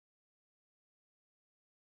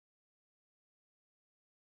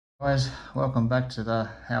Guys, welcome back to the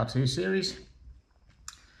how-to series.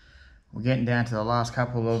 We're getting down to the last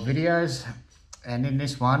couple of videos, and in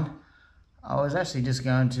this one I was actually just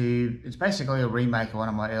going to, it's basically a remake of one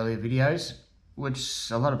of my earlier videos,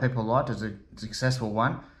 which a lot of people liked as a successful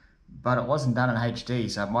one, but it wasn't done in HD,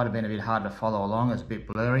 so it might have been a bit hard to follow along. It's a bit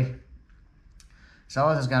blurry, so I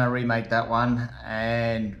was just going to remake that one,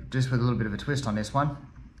 and just with a little bit of a twist on this one.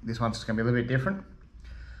 This one's just going to be a little bit different.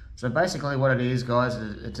 So basically what it is, guys,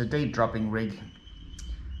 it's a deep dropping rig,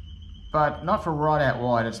 but not for right out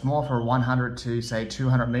wide. It's more for 100 to say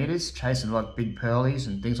 200 meters, chasing like big pearlies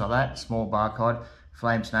and things like that, small barcod,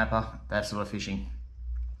 flame snapper, that sort of fishing.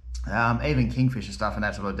 Even kingfish and stuff in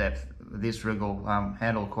that sort of depth. This rig will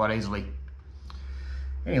handle quite easily.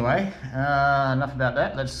 Anyway, enough about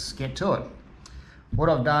that. Let's get to it. What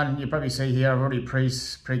I've done, you probably see here, I've already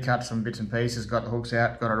pre-cut some bits and pieces, got the hooks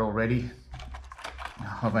out, got it all ready.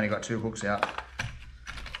 I've only got 2 hooks out.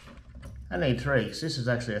 I need 3, because this is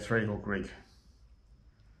actually a 3-hook rig.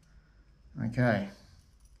 Okay.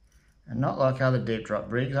 And not like other deep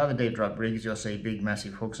drop rigs. Other deep drop rigs, you'll see big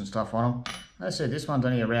massive hooks and stuff on them. As I said, this one's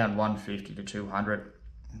only around 150 to 200.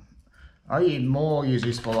 I use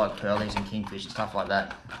this for like pearlies and kingfish and stuff like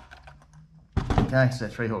that. Okay, so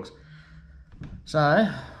 3 hooks. So,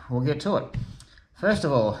 we'll get to it. First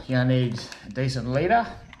of all, you're going to need a decent leader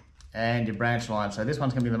and your branch line. So this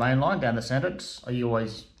one's going to be the main line down the centre. I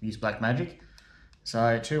always use Black Magic.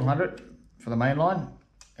 So 200 for the main line,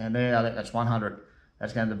 and there, I think that's 100.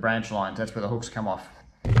 That's going to the branch lines. That's where the hooks come off.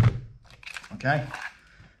 Okay,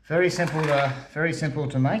 very simple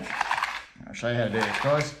to make. I'll show you how to do this,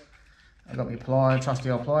 guys. I've got my trusty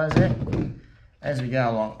old pliers there. As we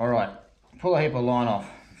go along, all right, pull a heap of line off.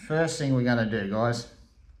 First thing we're going to do, guys,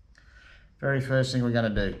 very first thing we're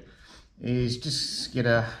going to do is just get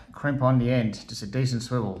a crimp on the end, just a decent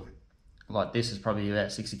swivel. Like this is probably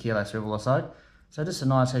about 60 kilo swivel or so. So just a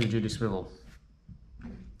nice heavy duty swivel.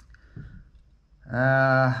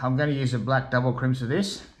 I'm going to use the black double crimps for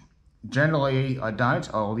this. Generally I don't,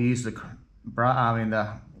 I'll use the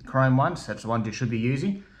chrome ones. That's the ones you should be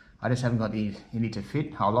using. I just haven't got any to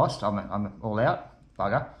fit. I lost, I'm all out,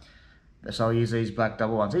 bugger. So I'll use these black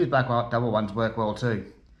double ones. These black double ones work well too.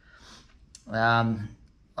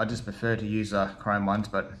 I just prefer to use the chrome ones,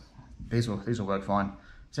 but these will work fine.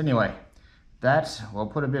 So anyway, we'll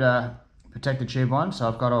put a bit of protector tube on. So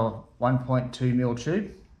I've got a 1.2mm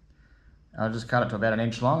tube. I'll just cut it to about 1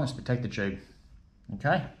 inch long. It's protector tube.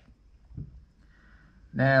 Okay.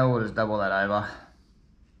 Now we'll just double that over.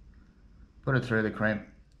 Put it through the crimp.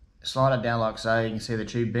 Slide it down like so. You can see the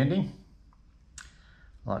tube bending,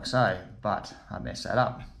 like so. But I messed that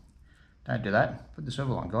up. Don't do that. Put the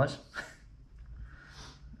swivel on, guys.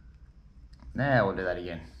 Now we'll do that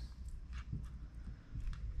again.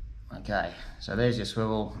 Okay, so there's your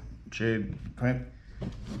swivel tube crimp.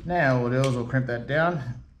 Now what we'll do is we'll crimp that down.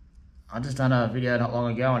 I just done a video not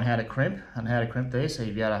long ago on how to crimp these, so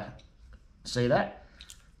you'll be able to see that.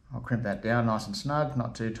 I'll crimp that down nice and snug,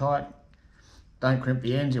 not too tight. Don't crimp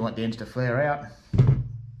the ends, you want the ends to flare out,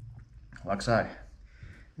 like so.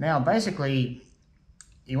 Now basically,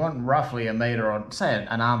 you want roughly 1 metre or say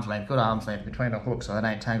an arm's length, good arm's length between the hooks so they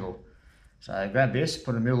don't tangle. So grab this,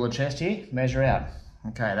 put it in the middle of the chest here, measure out.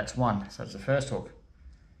 Okay, that's 1, so that's the first hook.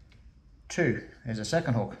 2, there's the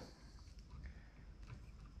second hook.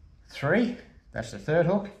 3, that's the third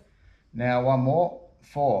hook. Now 1 more,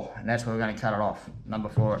 4, and that's where we're going to cut it off. Number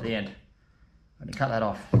 4 at the end. I'm going to cut that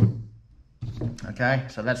off. Okay,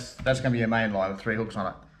 so that's going to be your main line with 3 hooks on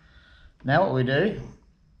it. Now what we do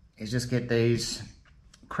is just get these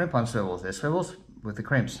crimp on swivels. They're swivels with the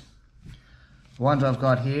crimps. The ones I've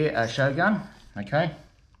got here are Shogun, okay.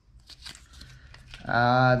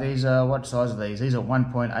 These are, what size are these? These are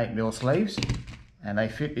 1.8mm sleeves, and they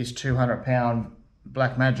fit this 200-pound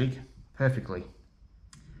Black Magic perfectly.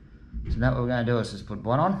 So now what we're going to do is just put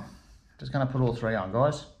 1 on. Just going to put all 3 on,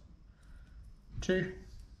 guys. 2.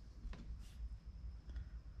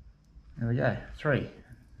 There we go, 3.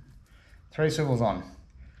 3 swivels on.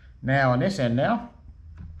 Now on this end now,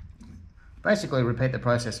 basically repeat the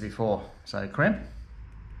process before. So crimp,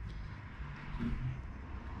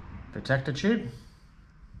 protector tube,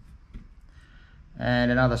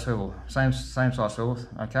 and another swivel. Same size swivels.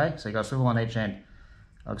 Okay, so you got a swivel on each end.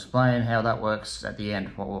 I'll explain how that works at the end,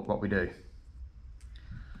 what we do.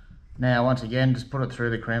 Now once again, just put it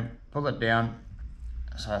through the crimp, pull it down,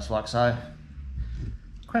 so it's like so.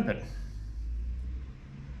 Crimp it.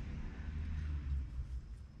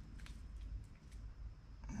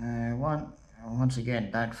 Once again,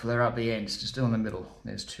 don't flare up the ends, just do in the middle.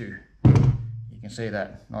 There's 2. You can see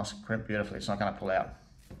that, nice and crimp beautifully, it's not going to pull out.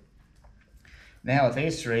 Now with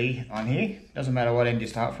these three on here, doesn't matter what end you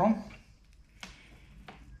start from.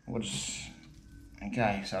 We'll just,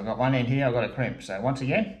 okay, so I've got one end here, I've got a crimp. So once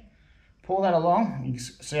again, pull that along. You can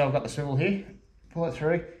see I've got the swivel here. Pull it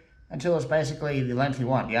through until it's basically the length you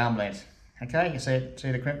want, the arm length. Okay, you see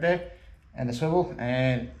the crimp there and the swivel,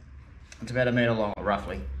 and it's about 1 metre long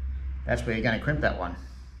roughly. That's where you're going to crimp that one.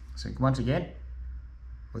 So once again,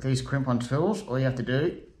 with these crimp on swivels, all you have to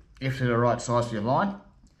do, if they're the right size for your line,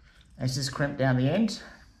 is just crimp down the ends.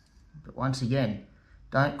 But once again,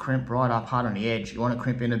 don't crimp right up hard on the edge. You want to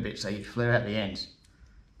crimp in a bit so you flare out the ends.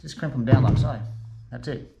 Just crimp them down like so. That's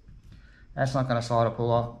it. That's not going to slide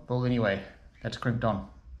or pull anyway. That's crimped on.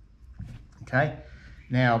 Okay,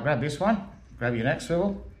 now grab this one, grab your next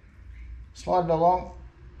swivel, slide it along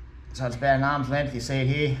so it's about an arm's length. You see it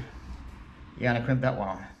here, you're going to crimp that one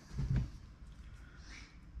on.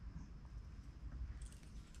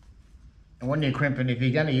 And when you're crimping, if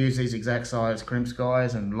you're going to use these exact size crimps,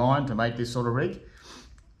 guys, and line to make this sort of rig,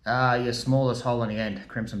 your smallest hole in the end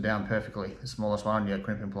crimps them down perfectly. The smallest one on your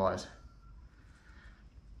crimping pliers.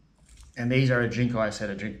 And these are a Jinko set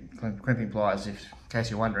of crimping pliers, in case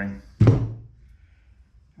you're wondering.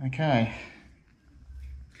 Okay.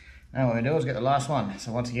 Now what we do is get the last one.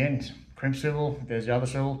 So once again, crimp swivel, there's the other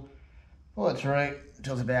swivel. Pull it through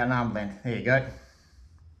until it's about an arm length. There you go.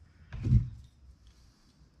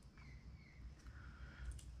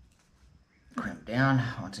 Crimp down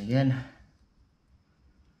once again.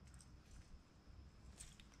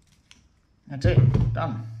 That's it,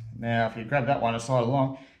 done. Now if you grab that one and slide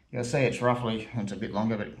along, you'll see it's roughly, it's a bit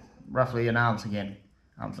longer, but roughly an arm's length.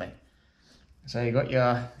 So you've got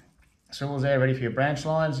your swivels there ready for your branch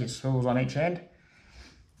lines, your swivels on each end.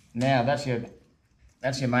 Now that's your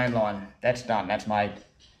main line. That's done, that's made.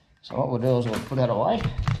 So what we'll do is we'll put that away.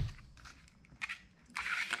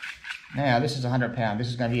 Now this is 100 pound, this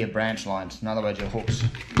is going to be your branch lines, in other words your hooks. So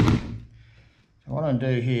what I'm going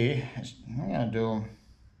to do here is, I'm going to do them,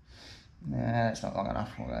 nah, that's not long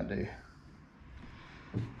enough. What I'm going to do,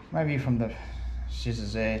 maybe from the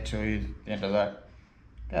scissors there to the end of that,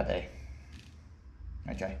 about there.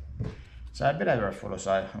 Okay, so a bit over a foot or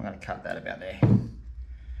so, I'm going to cut that about there.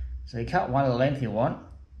 So you cut one of the length you want,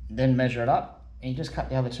 then measure it up, and you just cut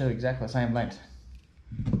the other two exactly the same length.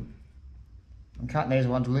 I'm cutting these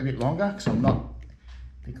ones a little bit longer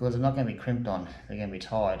because they're not going to be crimped on, they're going to be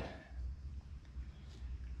tied.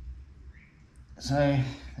 So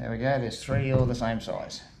there we go, there's three all the same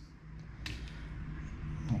size.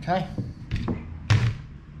 Okay.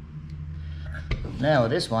 Now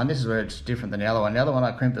with this one, this is where it's different than the other one. The other one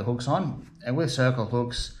I crimped the hooks on, and with circle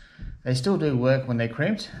hooks, they still do work when they're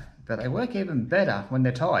crimped, but they work even better when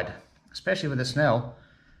they're tied, especially with the snell,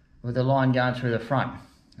 with the line going through the front,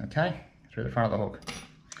 okay? Through the front of the hook.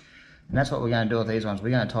 And that's what we're going to do with these ones.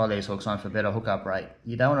 We're going to tie these hooks on for better hookup rate.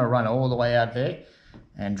 You don't want to run all the way out there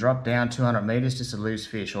and drop down 200 meters just to lose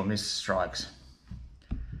fish or miss strikes.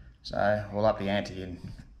 So we'll up the ante and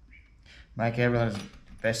make everything as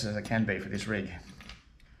best as it can be for this rig.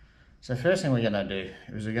 So first thing we're going to do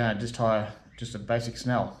is we're going to just tie just a basic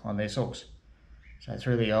snell on these hooks. So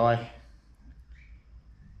through the eye,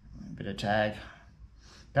 a bit of tag.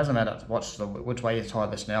 Doesn't matter which way you tie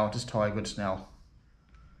the snell, just tie a good snell.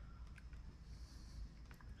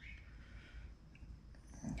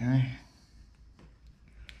 Okay.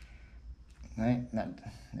 Okay,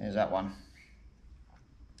 there's that one.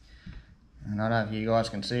 And I don't know if you guys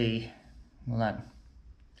can see, well,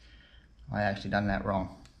 I actually done that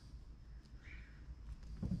wrong.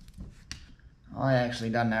 I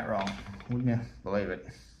actually done that wrong. Wouldn't you believe it?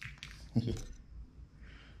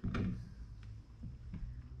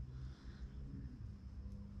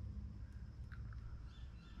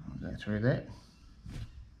 I'll go through that.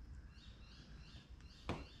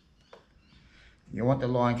 You want the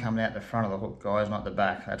line coming out the front of the hook, guys, not the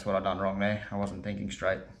back. That's what I done wrong there. I wasn't thinking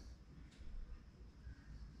straight.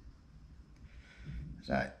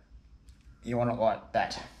 So you want it like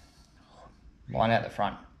that. Line out the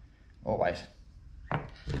front, always.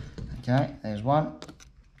 Okay, there's one.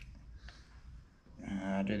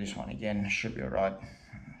 I'll do this one again, should be alright.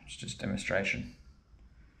 It's just demonstration.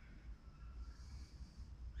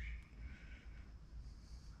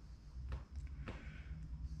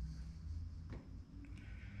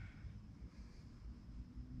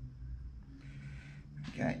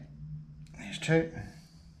 Okay, there's two.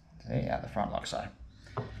 See, out the front like so.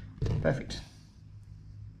 Perfect.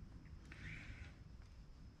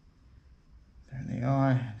 Through the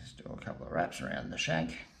eye, just do a couple of wraps around the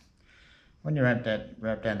shank. When you wrap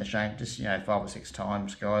down the shank, just 5 or 6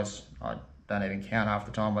 times, guys. I don't even count half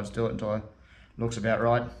the time. I just do it until it looks about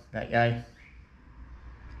right, about yay.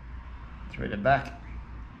 through the back,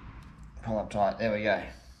 pull up tight, there we go.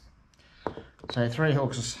 So 3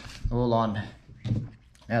 hooks all on.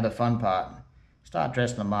 Now the fun part, start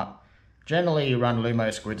dressing them up. Generally you run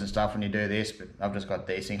Lumo squids and stuff when you do this, but I've just got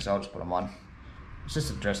these things, so I'll just put them on. It's just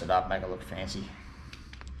to dress it up, make it look fancy.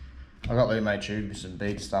 I've got Lumo tubes and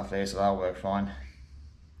bead stuff there, so they'll work fine.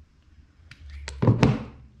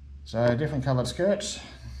 So different coloured skirts.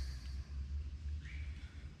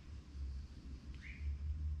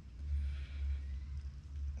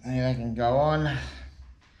 And they can go on.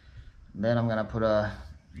 Then I'm going to put a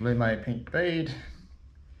Lumo pink bead.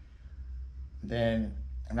 Then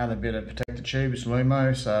another bit of protector tubes,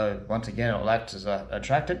 Lumo, so once again it'll act as a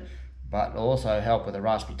attractant, but it'll also help with the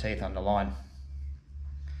raspy teeth on the line.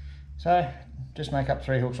 So just make up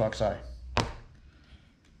 3 hooks like so.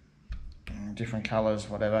 Different colours,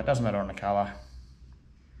 whatever, it doesn't matter on the colour.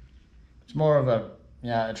 It's more of a, you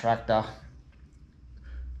know, attractor, a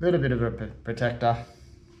little bit of a protector,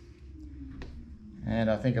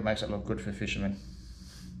 and I think it makes it look good for fishermen.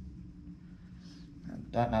 I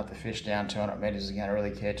don't know if the fish down 200 metres is going to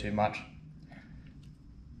really care too much,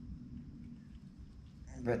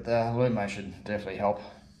 but the Lumo should definitely help.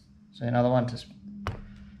 See another one, just put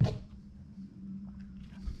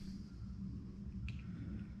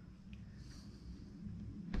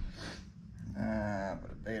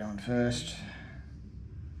a bead on first.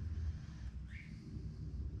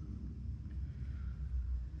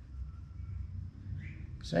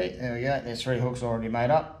 See, there we go, there's 3 hooks already made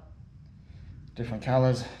up. Different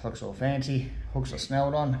colours, looks all fancy, hooks are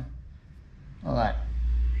snelled on, all that.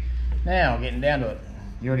 Now, getting down to it.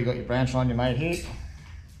 You already got your branch line you made here.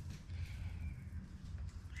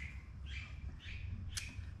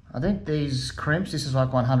 I think these crimps, this is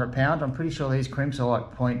like 100 pound. I'm pretty sure these crimps are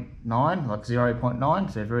like 0.9, like 0.9,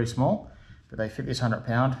 so they're very small, but they fit this 100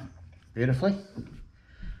 pound beautifully.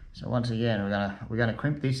 So once again, we're gonna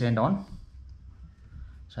crimp this end on.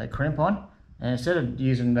 So crimp on, and instead of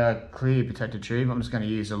using the clear protector tube, I'm just going to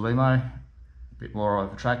use a Lumo, a bit more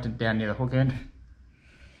of a attractant down near the hook end,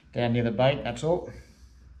 down near the bait, that's all.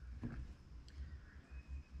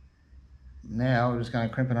 Now we're just going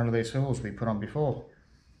to crimp it onto these swivels we put on before.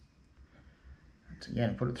 Once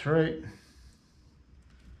again, put it through,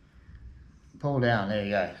 pull down, there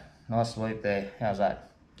you go, nice loop there, how's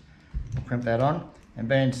that? Crimp that on, and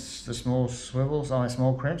being the small swivels, only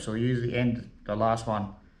small crimps, we'll use the end, the last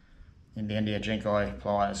one, in the end of your Jinko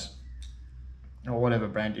pliers, or whatever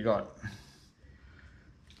brand you got.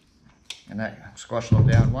 And that squash them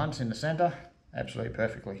down once in the centre, absolutely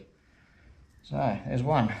perfectly. So, there's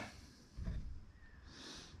one.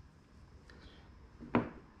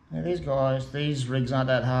 Now these rigs aren't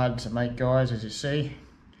that hard to make, guys, as you see.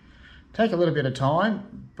 Take a little bit of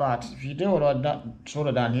time, but if you do what I've sort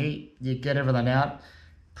of done here, you get everything out,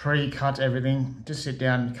 pre-cut everything, just sit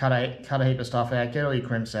down, cut a heap of stuff out, get all your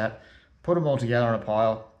crimps out, put them all together on a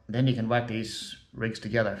pile, then you can whack these rigs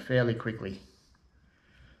together fairly quickly.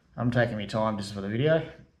 I'm taking my time just for the video.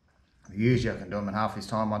 Usually I can do them in half this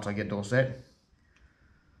time once I get it all set.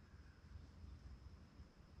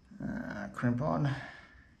 Crimp on.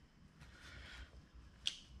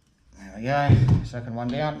 There we go, second one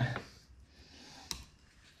down.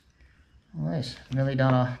 Nice, nearly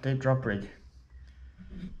done a deep drop rig.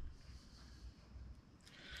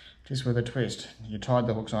 Just with a twist, you tied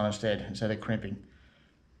the hooks on instead of crimping,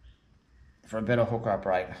 for a better hook up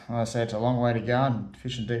rate. Like I said, it's a long way to go and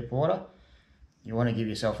fish in deep water. You want to give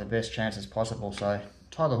yourself the best chances possible, so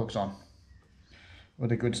tie the hooks on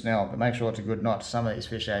with a good snell, but make sure it's a good knot. Some of these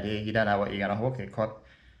fish out here, you don't know what you're going to hook. They're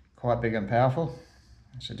quite big and powerful,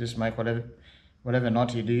 so just make whatever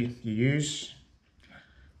knot you use,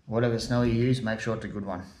 whatever snell you use, make sure it's a good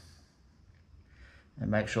one. And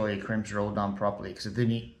make sure your crimps are all done properly, because if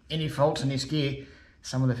there's any faults in this gear,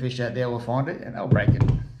 some of the fish out there will find it and they'll break it.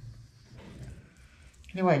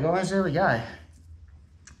 Anyway guys, there we go.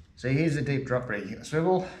 So here's the deep drop rig.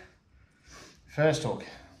 Swivel, first hook,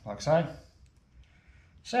 like so.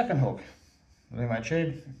 Second hook, Lumo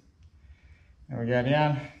tube. Then we go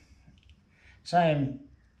down. Same,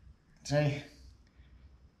 see,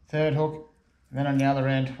 third hook. And then on the other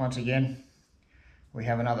end, once again, we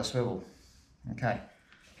have another swivel. Okay,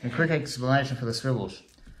 a quick explanation for the swivels.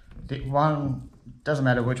 One, doesn't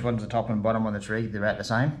matter which one's the top and bottom on the rig, they're at the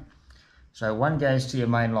same. So one goes to your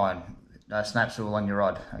main line, snap swivel on your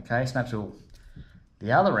rod, okay, snap swivel.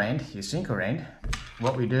 The other end, your sinker end,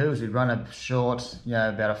 what we do is we run a short,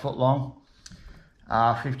 about a foot long,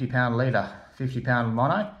 50 pound leader, 50 pound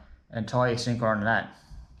mono, and tie your sinker on that.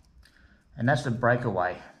 And that's the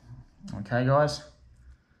breakaway, okay guys?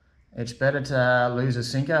 It's better to lose a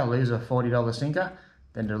sinker, lose a $40 sinker,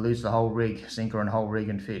 than to lose the whole rig, sinker and whole rig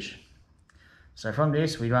and fish. So from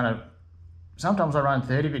this, we run sometimes I run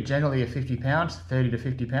 30, but generally a 50 pound, 30 to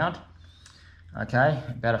 50 pound. Okay,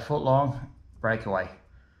 about a foot long breakaway.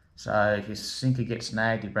 So if your sinker gets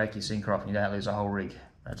snagged, you break your sinker off and you don't lose a whole rig.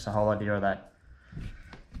 That's the whole idea of that.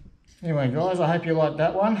 Anyway guys, I hope you liked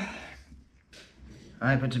that one.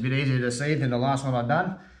 I hope it's a bit easier to see than the last one I've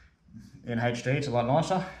done. In HD, it's a lot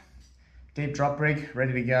nicer. Deep drop rig,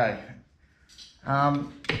 ready to go.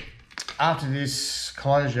 After this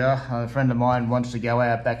closure, a friend of mine wants to go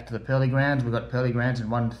out back to the pearly grounds. We've got pearly grounds in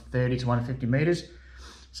 130 to 150 metres.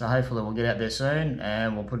 So hopefully we'll get out there soon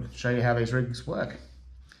and we'll show you how these rigs work.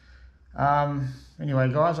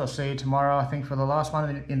 Anyway guys, I'll see you tomorrow, I think, for the last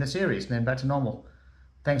one in the series, then back to normal.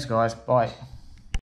 Thanks guys, bye.